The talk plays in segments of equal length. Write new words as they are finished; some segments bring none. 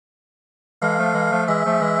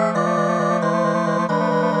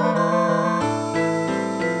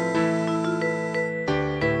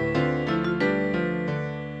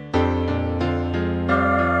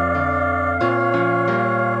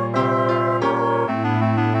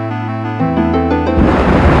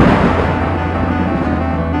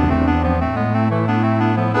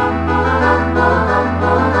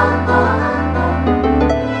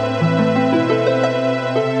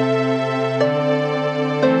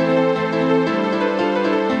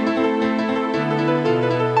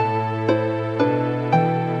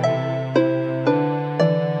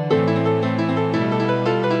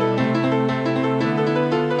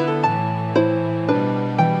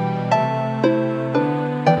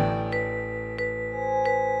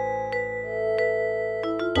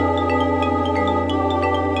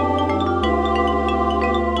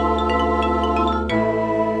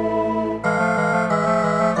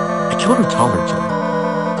a toddler today.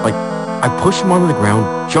 Like, I pushed him onto the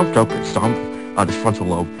ground, jumped up and stomped on his frontal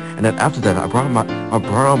lobe, and then after that, I brought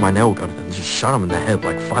out my nail gun and just shot him in the head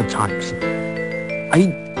like 5 times.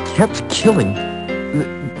 I kept killing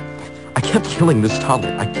this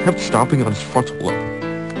toddler. I kept stomping on his frontal lobe.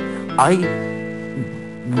 I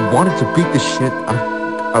wanted to beat the shit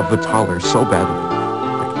out of the toddler so badly.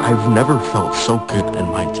 Like, I've never felt so good in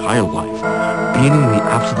my entire life, beating the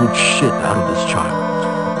absolute shit out of this child.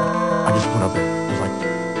 I just went up there.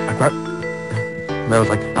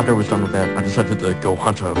 After I was done with that, I decided to go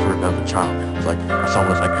hunt for another child. I was like,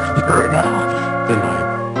 someone was like, then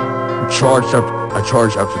I charged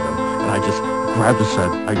after them, and I just grabbed his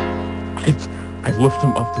head. I lift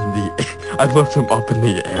him up in the, I lift him up in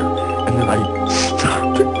the air, and then I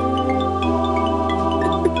stopped.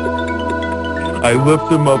 I lift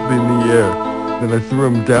him up in the air, then I threw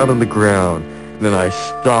him down on the ground, and then I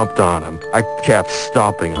stomped on him. I kept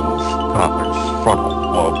stomping on this toddler's frontal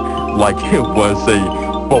lobe like it was a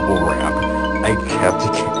bubble wrap. I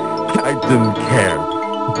didn't care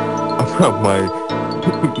about my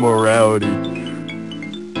morality.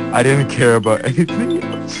 I didn't care about anything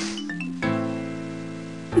else.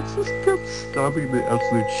 I just kept stomping the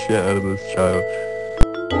absolute shit out of this child.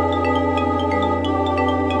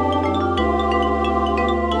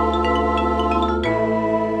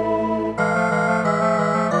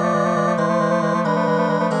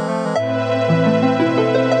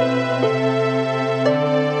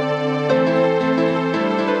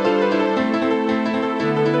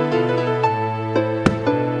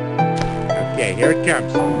 Okay, here it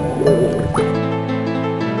comes.